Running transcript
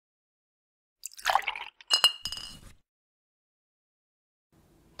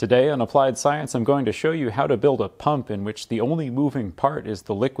Today on Applied Science, I'm going to show you how to build a pump in which the only moving part is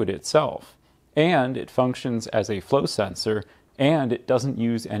the liquid itself, and it functions as a flow sensor, and it doesn't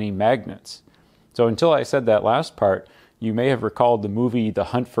use any magnets. So until I said that last part, you may have recalled the movie The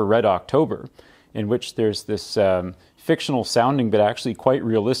Hunt for Red October, in which there's this fictional sounding but actually quite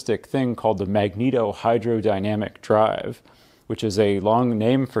realistic thing called the magneto-hydrodynamic drive, which is a long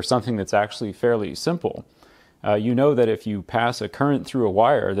name for something that's actually fairly simple. You know that if you pass a current through a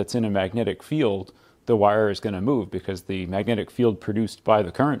wire that's in a magnetic field, the wire is going to move because the magnetic field produced by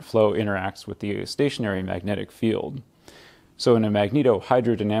the current flow interacts with the stationary magnetic field. So in a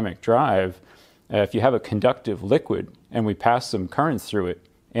magneto-hydrodynamic drive, if you have a conductive liquid and we pass some current through it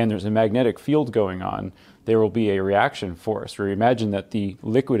and there's a magnetic field going on, there will be a reaction force. Or imagine that the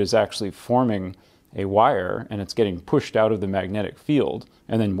liquid is actually forming a wire and it's getting pushed out of the magnetic field,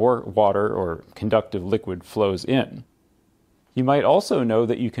 and then more water or conductive liquid flows in. You might also know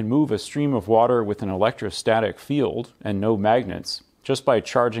that you can move a stream of water with an electrostatic field and no magnets just by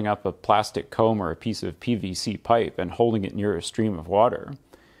charging up a plastic comb or a piece of PVC pipe and holding it near a stream of water.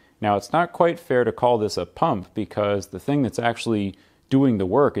 Now, it's not quite fair to call this a pump because the thing that's actually doing the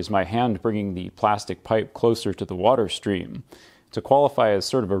work is my hand bringing the plastic pipe closer to the water stream. To qualify as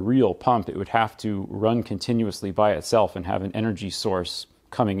sort of a real pump, it would have to run continuously by itself and have an energy source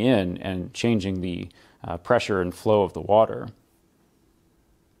coming in and changing the pressure and flow of the water.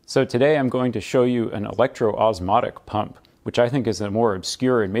 So today I'm going to show you an electro-osmotic pump, which I think is a more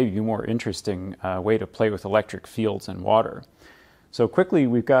obscure and maybe more interesting way to play with electric fields and water. So quickly,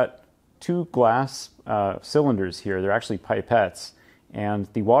 we've got two glass cylinders here. They're actually pipettes, and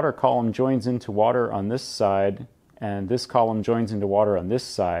the water column joins into water on this side, and this column joins into water on this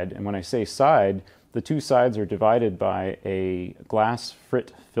side. And when I say side, the two sides are divided by a glass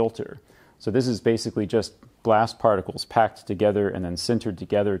frit filter. So this is basically just glass particles packed together and then sintered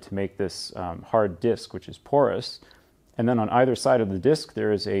together to make this hard disc, which is porous. And then on either side of the disc,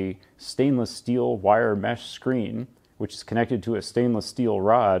 there is a stainless steel wire mesh screen, which is connected to a stainless steel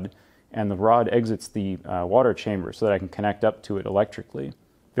rod, and the rod exits the water chamber so that I can connect up to it electrically.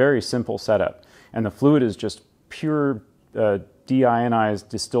 Very simple setup. And the fluid is just pure deionized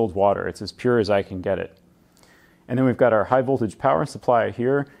distilled water. It's as pure as I can get it. And then we've got our high voltage power supply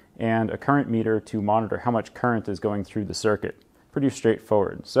here and a current meter to monitor how much current is going through the circuit. Pretty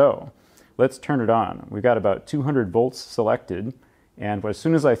straightforward. So let's turn it on. We've got about 200 volts selected, and as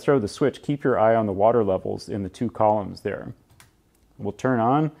soon as I throw the switch, keep your eye on the water levels in the two columns there. We'll turn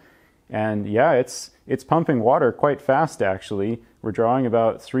on, and yeah, it's pumping water quite fast actually. We're drawing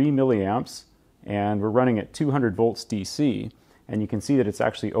about 3 milliamps, and we're running at 200 volts DC, and you can see that it's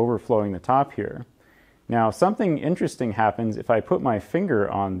actually overflowing the top here. Now, something interesting happens if I put my finger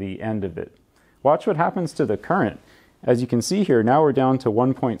on the end of it. Watch what happens to the current. As you can see here, now we're down to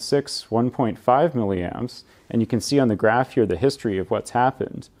 1.6, 1.5 milliamps, and you can see on the graph here the history of what's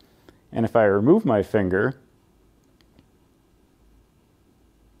happened. And if I remove my finger,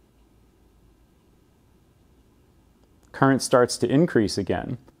 current starts to increase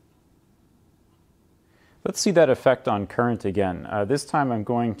again. Let's see that effect on current again. This time I'm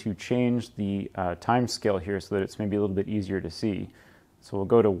going to change the time scale here so that it's maybe a little bit easier to see. So we'll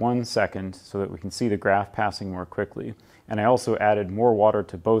go to 1 second so that we can see the graph passing more quickly. And I also added more water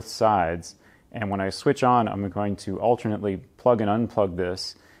to both sides. And when I switch on, I'm going to alternately plug and unplug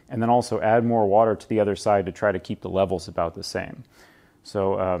this, and then also add more water to the other side to try to keep the levels about the same.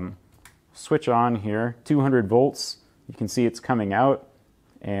 So switch on here, 200 volts. You can see it's coming out.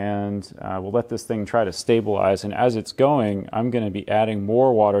 And we'll let this thing try to stabilize, and as it's going, I'm going to be adding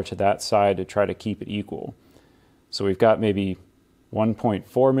more water to that side to try to keep it equal. So we've got maybe 1.4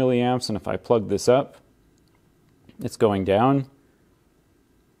 milliamps, and if I plug this up, it's going down,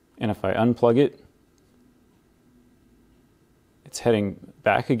 and if I unplug it, it's heading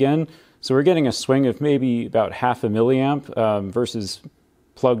back again. So we're getting a swing of maybe about half a milliamp versus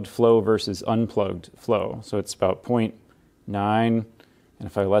plugged flow versus unplugged flow. So it's about 0.9. And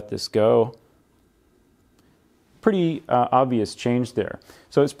if I let this go, pretty obvious change there.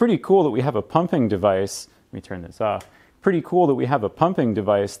 So it's pretty cool that we have a pumping device. Let me turn this off. Pretty cool that we have a pumping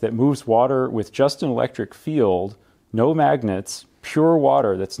device that moves water with just an electric field, no magnets, pure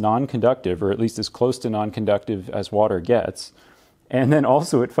water that's non-conductive, or at least as close to non-conductive as water gets. And then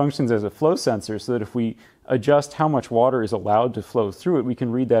also it functions as a flow sensor so that if we adjust how much water is allowed to flow through it, we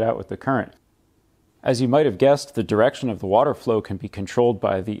can read that out with the current. As you might have guessed, the direction of the water flow can be controlled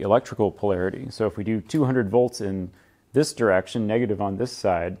by the electrical polarity. So if we do 200 volts in this direction, negative on this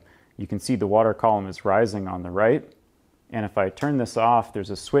side, you can see the water column is rising on the right. And if I turn this off,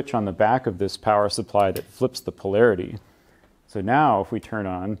 there's a switch on the back of this power supply that flips the polarity. So now if we turn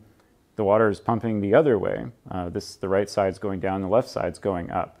on, the water is pumping the other way. The right side's going down, the left side's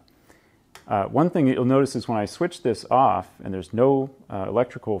going up. One thing that you'll notice is when I switch this off and there's no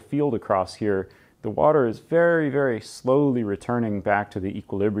electrical field across here, the water is very, very slowly returning back to the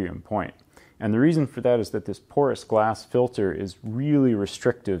equilibrium point. And the reason for that is that this porous glass filter is really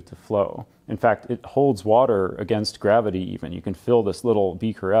restrictive to flow. In fact, it holds water against gravity even. You can fill this little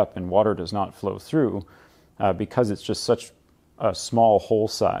beaker up and water does not flow through because it's just such a small hole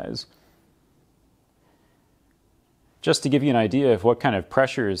size. Just to give you an idea of what kind of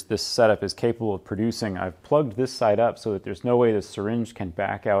pressures this setup is capable of producing, I've plugged this side up so that there's no way the syringe can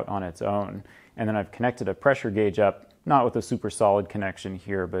back out on its own. And then I've connected a pressure gauge up, not with a super solid connection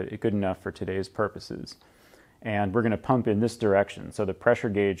here, but good enough for today's purposes. And we're going to pump in this direction. So the pressure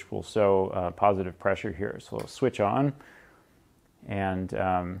gauge will show positive pressure here. So we'll switch on.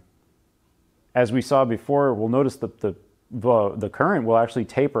 And as we saw before, we'll notice that the current will actually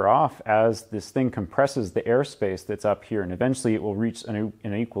taper off as this thing compresses the airspace that's up here, and eventually it will reach an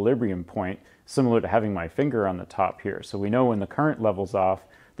equilibrium point similar to having my finger on the top here. So we know when the current levels off,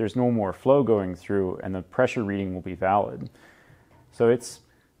 there's no more flow going through and the pressure reading will be valid. So it's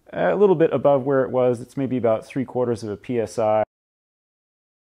a little bit above where it was. It's maybe about 3/4 of a psi.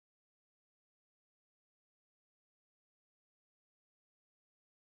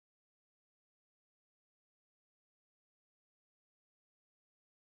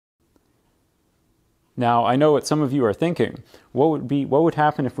 Now, I know what some of you are thinking. What would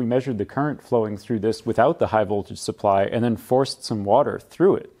happen if we measured the current flowing through this without the high voltage supply and then forced some water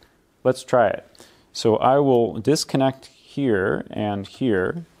through it? Let's try it. So I will disconnect here and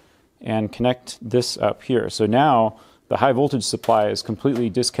connect this up here. So now the high voltage supply is completely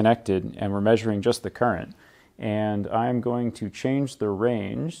disconnected and we're measuring just the current. And I'm going to change the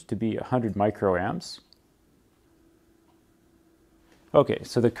range to be 100 microamps. Okay,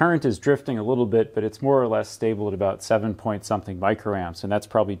 so the current is drifting a little bit, but it's more or less stable at about 7 point something microamps, and that's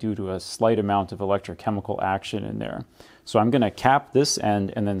probably due to a slight amount of electrochemical action in there. So I'm going to cap this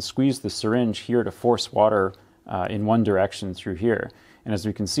end and then squeeze the syringe here to force water in one direction through here. And as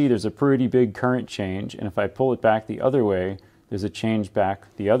we can see, there's a pretty big current change, and if I pull it back the other way, there's a change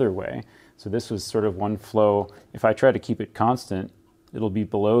back the other way. So this was sort of one flow. If I try to keep it constant, it'll be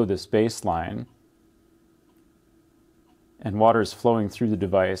below this baseline. And water is flowing through the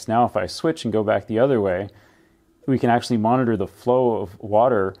device. Now if I switch and go back the other way, we can actually monitor the flow of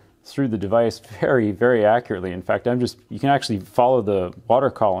water through the device very, very accurately. In fact, you can actually follow the water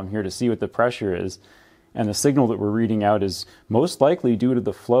column here to see what the pressure is. And the signal that we're reading out is most likely due to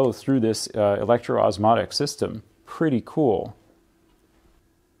the flow through this electro-osmotic system. Pretty cool.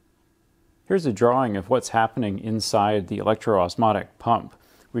 Here's a drawing of what's happening inside the electro-osmotic pump.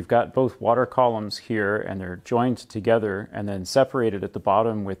 We've got both water columns here, and they're joined together and then separated at the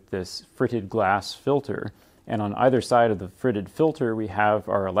bottom with this fritted glass filter. And on either side of the fritted filter, we have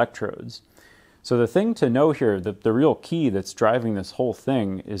our electrodes. So the thing to know here, the real key that's driving this whole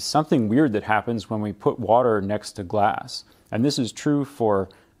thing, is something weird that happens when we put water next to glass. And this is true for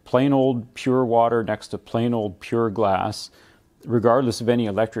plain old pure water next to plain old pure glass, regardless of any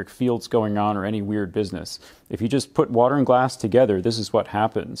electric fields going on or any weird business. If you just put water and glass together, this is what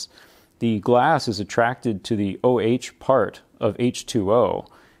happens. The glass is attracted to the OH part of H2O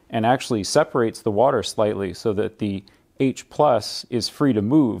and actually separates the water slightly so that the H plus is free to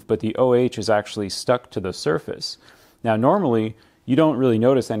move, but the OH is actually stuck to the surface. Now, normally, you don't really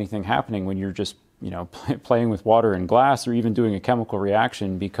notice anything happening when you're just, playing with water and glass or even doing a chemical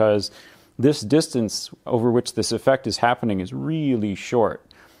reaction, because this distance over which this effect is happening is really short.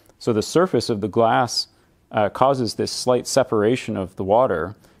 So the surface of the glass causes this slight separation of the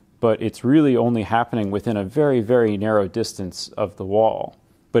water, but it's really only happening within a very, very narrow distance of the wall.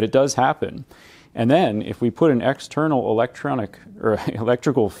 But it does happen. And then if we put an external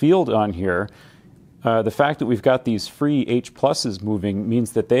electrical field on here, the fact that we've got these free H pluses moving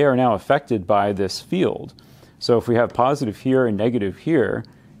means that they are now affected by this field. So if we have positive here and negative here,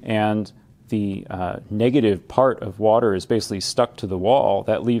 and the negative part of water is basically stuck to the wall,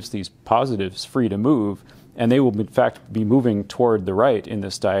 that leaves these positives free to move, and they will in fact be moving toward the right in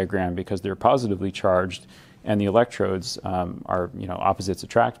this diagram because they're positively charged, and the electrodes are, opposites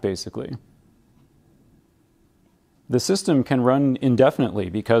attract basically. The system can run indefinitely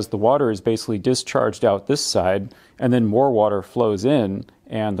because the water is basically discharged out this side, and then more water flows in,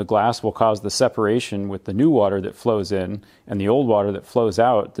 and the glass will cause the separation with the new water that flows in and the old water that flows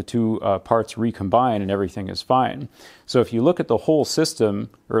out. The two parts recombine and everything is fine. So if you look at the whole system,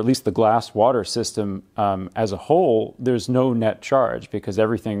 or at least the glass water system as a whole, there's no net charge because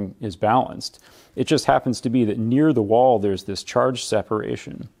everything is balanced. It just happens to be that near the wall there's this charge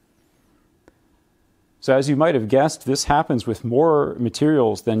separation. So as you might have guessed, this happens with more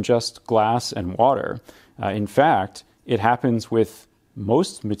materials than just glass and water. In fact, it happens with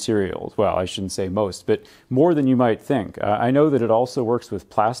most materials. Well, I shouldn't say most, but more than you might think. I know that it also works with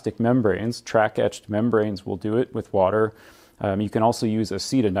plastic membranes. Track-etched membranes will do it with water. You can also use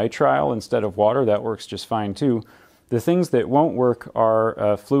acetonitrile instead of water. That works just fine too. The things that won't work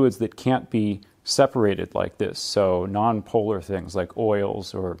are fluids that can't be separated like this. So non-polar things like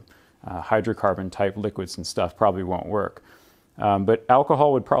oils or hydrocarbon type liquids and stuff probably won't work. But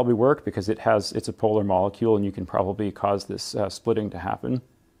alcohol would probably work because it's a polar molecule and you can probably cause this splitting to happen.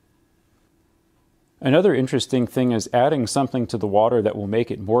 Another interesting thing is adding something to the water that will make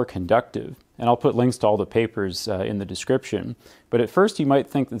it more conductive. And I'll put links to all the papers in the description. But at first you might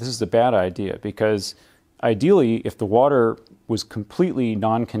think that this is a bad idea because ideally if the water was completely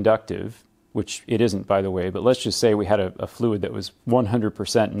non-conductive, which it isn't by the way, but let's just say we had a fluid that was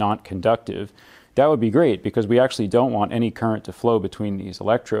 100% non-conductive, that would be great because we actually don't want any current to flow between these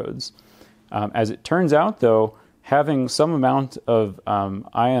electrodes. As it turns out, though, having some amount of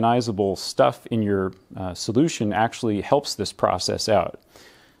ionizable stuff in your solution actually helps this process out.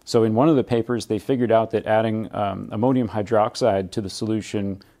 So in one of the papers, they figured out that adding ammonium hydroxide to the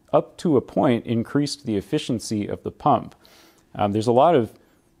solution up to a point increased the efficiency of the pump. There's a lot of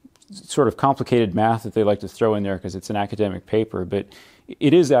sort of complicated math that they like to throw in there because it's an academic paper, but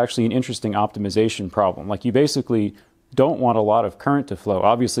it is actually an interesting optimization problem. Like you basically don't want a lot of current to flow.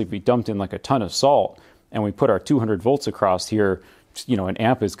 Obviously, if we dumped in like a ton of salt and we put our 200 volts across here, you know, an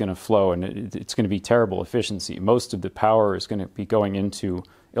amp is going to flow and it's going to be terrible efficiency. Most of the power is going to be going into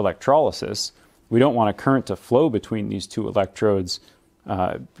electrolysis. We don't want a current to flow between these two electrodes,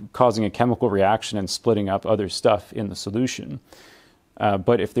 causing a chemical reaction and splitting up other stuff in the solution.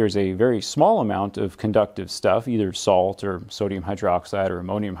 But if there's a very small amount of conductive stuff, either salt or sodium hydroxide or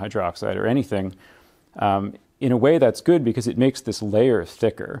ammonium hydroxide or anything, in a way that's good because it makes this layer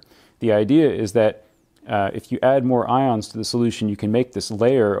thicker. The idea is that if you add more ions to the solution, you can make this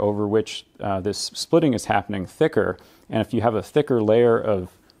layer over which this splitting is happening thicker. And if you have a thicker layer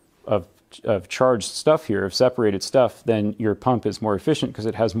of charged stuff here, of separated stuff, then your pump is more efficient because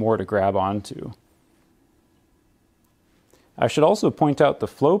it has more to grab onto. I should also point out the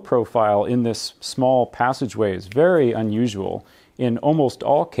flow profile in this small passageway is very unusual. In almost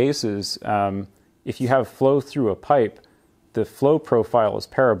all cases, if you have flow through a pipe, the flow profile is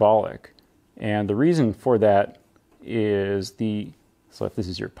parabolic. And the reason for that is so if this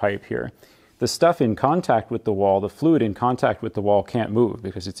is your pipe here, the stuff in contact with the wall, the fluid in contact with the wall can't move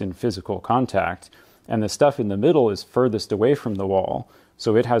because it's in physical contact. And the stuff in the middle is furthest away from the wall,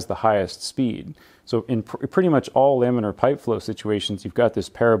 so it has the highest speed. So in pretty much all laminar pipe flow situations, you've got this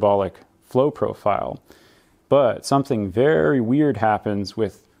parabolic flow profile. But something very weird happens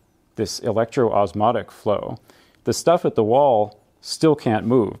with this electro-osmotic flow. The stuff at the wall still can't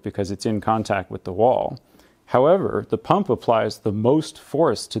move because it's in contact with the wall. However, the pump applies the most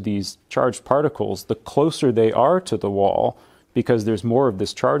force to these charged particles the closer they are to the wall because there's more of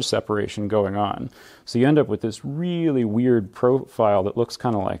this charge separation going on. So you end up with this really weird profile that looks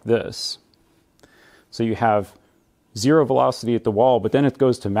kind of like this. So you have zero velocity at the wall, but then it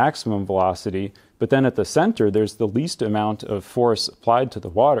goes to maximum velocity. But then at the center, there's the least amount of force applied to the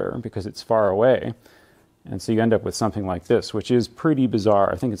water because it's far away. And so you end up with something like this, which is pretty bizarre.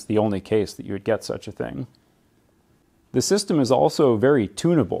 I think it's the only case that you would get such a thing. The system is also very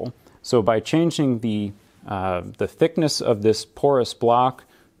tunable. So by changing the thickness of this porous block,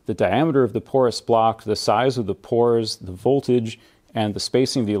 the diameter of the porous block, the size of the pores, the voltage, and the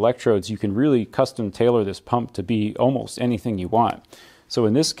spacing of the electrodes, you can really custom tailor this pump to be almost anything you want. So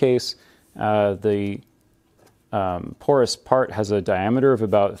in this case, the porous part has a diameter of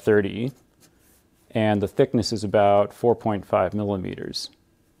about 30, and the thickness is about 4.5 millimeters.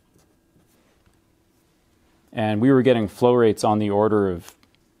 And we were getting flow rates on the order of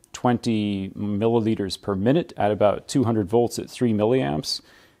 20 milliliters per minute at about 200 volts at 3 milliamps.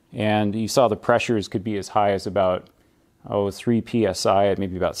 And you saw the pressures could be as high as about 3 psi at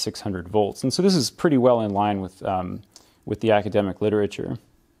maybe about 600 volts. And so this is pretty well in line with the academic literature.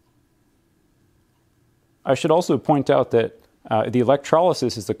 I should also point out that the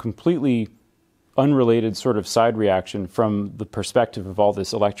electrolysis is a completely unrelated sort of side reaction from the perspective of all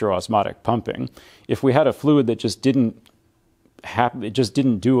this electro-osmotic pumping. If we had a fluid that just didn't it just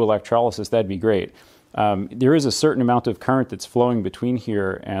didn't do electrolysis, that'd be great. There is a certain amount of current that's flowing between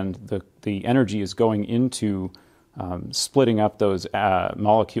here, and the energy is going into splitting up those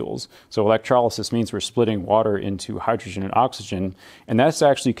molecules. So electrolysis means we're splitting water into hydrogen and oxygen, and that's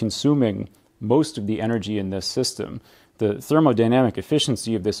actually consuming most of the energy in this system. The thermodynamic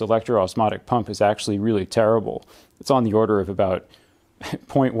efficiency of this electro-osmotic pump is actually really terrible. It's on the order of about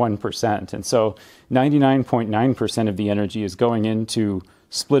 0.1%. And so 99.9% of the energy is going into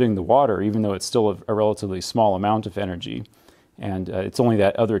splitting the water, even though it's still a relatively small amount of energy. And it's only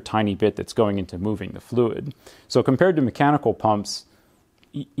that other tiny bit that's going into moving the fluid. So compared to mechanical pumps,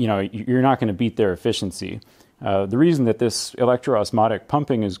 you're not going to beat their efficiency. The reason that this electro-osmotic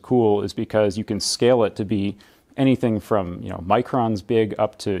pumping is cool is because you can scale it to be anything from microns big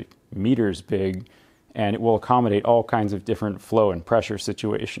up to meters big, and it will accommodate all kinds of different flow and pressure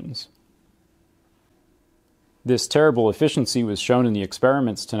situations. This terrible efficiency was shown in the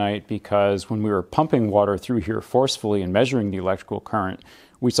experiments tonight because when we were pumping water through here forcefully and measuring the electrical current,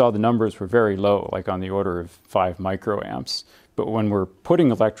 we saw the numbers were very low, like on the order of 5 microamps. But when we're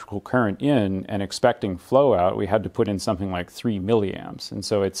putting electrical current in and expecting flow out, we had to put in something like 3 milliamps. And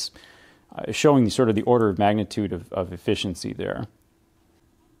so it's showing the order of magnitude of efficiency there.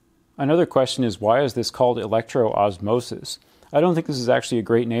 Another question is, why is this called electro-osmosis? I don't think this is actually a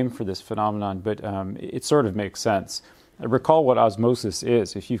great name for this phenomenon, but it sort of makes sense. Recall what osmosis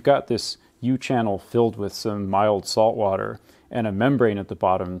is. If you've got this U-channel filled with some mild salt water and a membrane at the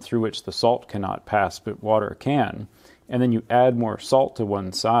bottom through which the salt cannot pass but water can, and then you add more salt to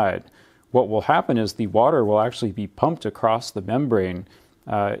one side, what will happen is the water will actually be pumped across the membrane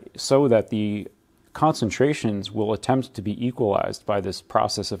so that the concentrations will attempt to be equalized by this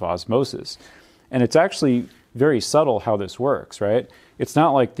process of osmosis. And it's actually very subtle how this works, right? It's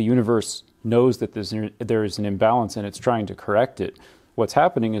not like the universe knows that there is an imbalance and it's trying to correct it. What's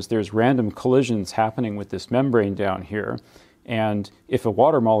happening is there's random collisions happening with this membrane down here, and if a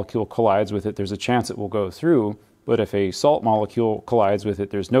water molecule collides with it, there's a chance it will go through, but if a salt molecule collides with it,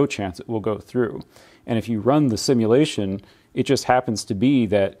 there's no chance it will go through. And if you run the simulation, it just happens to be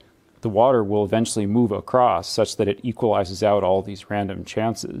that the water will eventually move across such that it equalizes out all these random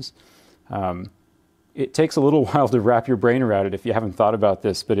chances. It takes a little while to wrap your brain around it if you haven't thought about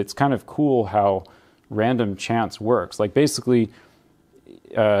this, but it's kind of cool how random chance works. Like basically,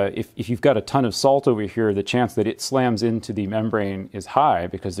 if you've got a ton of salt over here, the chance that it slams into the membrane is high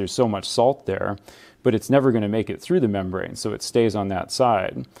because there's so much salt there, but it's never going to make it through the membrane, so it stays on that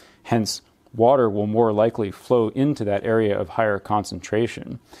side. Hence, water will more likely flow into that area of higher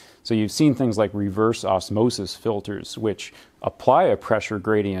concentration. So you've seen things like reverse osmosis filters, which apply a pressure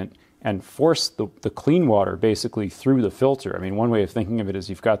gradient and force the clean water basically through the filter. I mean, one way of thinking of it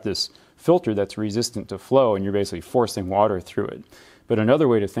is you've got this filter that's resistant to flow and you're basically forcing water through it. But another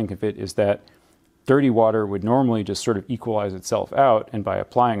way to think of it is that dirty water would normally just sort of equalize itself out, and by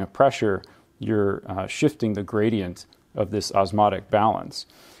applying a pressure, you're shifting the gradient of this osmotic balance.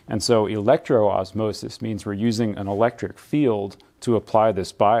 And so electro-osmosis means we're using an electric field to apply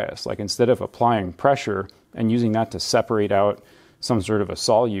this bias. Like instead of applying pressure and using that to separate out some sort of a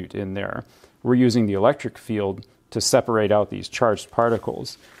solute in there, we're using the electric field to separate out these charged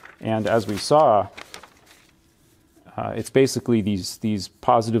particles. And as we saw, it's basically these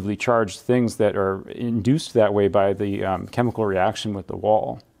positively charged things that are induced that way by the chemical reaction with the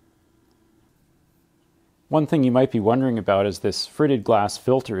wall. One thing you might be wondering about is this fritted glass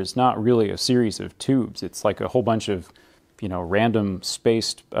filter is not really a series of tubes. It's like a whole bunch of random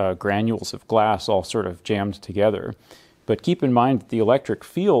spaced granules of glass all sort of jammed together. But keep in mind that the electric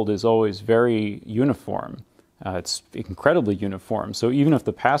field is always very uniform. It's incredibly uniform. So even if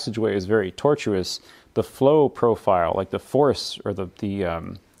the passageway is very tortuous, the flow profile, like the force or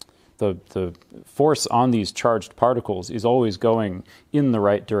the force on these charged particles is always going in the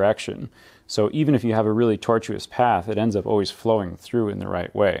right direction. So even if you have a really tortuous path, it ends up always flowing through in the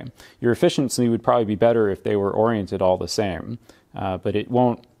right way. Your efficiency would probably be better if they were oriented all the same, but it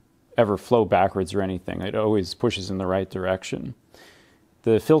won't ever flow backwards or anything. It always pushes in the right direction.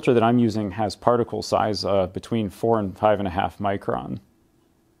 The filter that I'm using has particle size between 4 and 5.5 micron.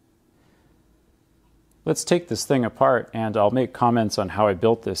 Let's take this thing apart, and I'll make comments on how I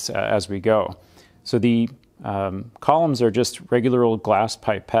built this as we go. So the columns are just regular old glass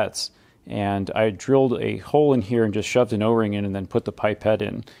pipettes, and I drilled a hole in here and just shoved an O-ring in and then put the pipette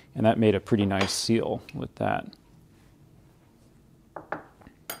in, and that made a pretty nice seal with that.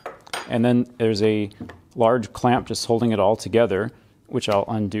 And then there's a large clamp just holding it all together, which I'll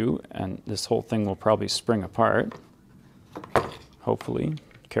undo, and this whole thing will probably spring apart, hopefully,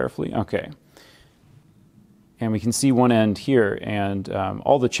 carefully. Okay. And we can see one end here, and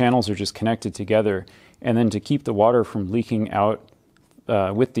all the channels are just connected together. And then to keep the water from leaking out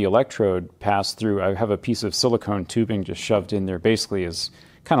with the electrode passed through, I have a piece of silicone tubing just shoved in there, basically as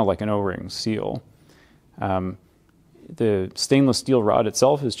kind of like an O-ring seal. The stainless steel rod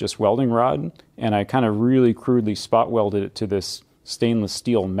itself is just welding rod, and I kind of really crudely spot welded it to this stainless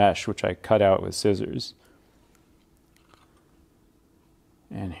steel mesh, which I cut out with scissors.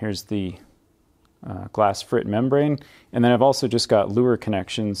 And here's the glass frit membrane. And then I've also just got lure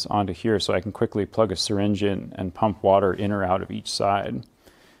connections onto here so I can quickly plug a syringe in and pump water in or out of each side.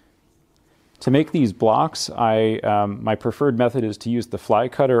 To make these blocks, my preferred method is to use the fly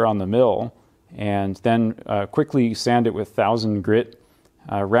cutter on the mill and then quickly sand it with 1000 grit,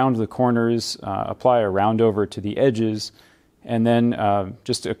 round the corners, apply a round over to the edges, and then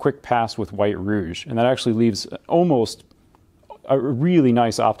just a quick pass with white rouge. And that actually leaves almost a really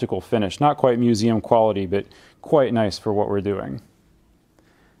nice optical finish. Not quite museum quality, but quite nice for what we're doing.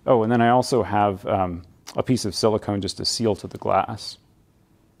 Oh, and then I also have a piece of silicone just to seal to the glass.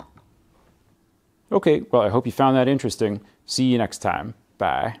 Okay, well, I hope you found that interesting. See you next time.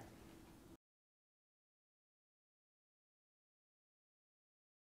 Bye.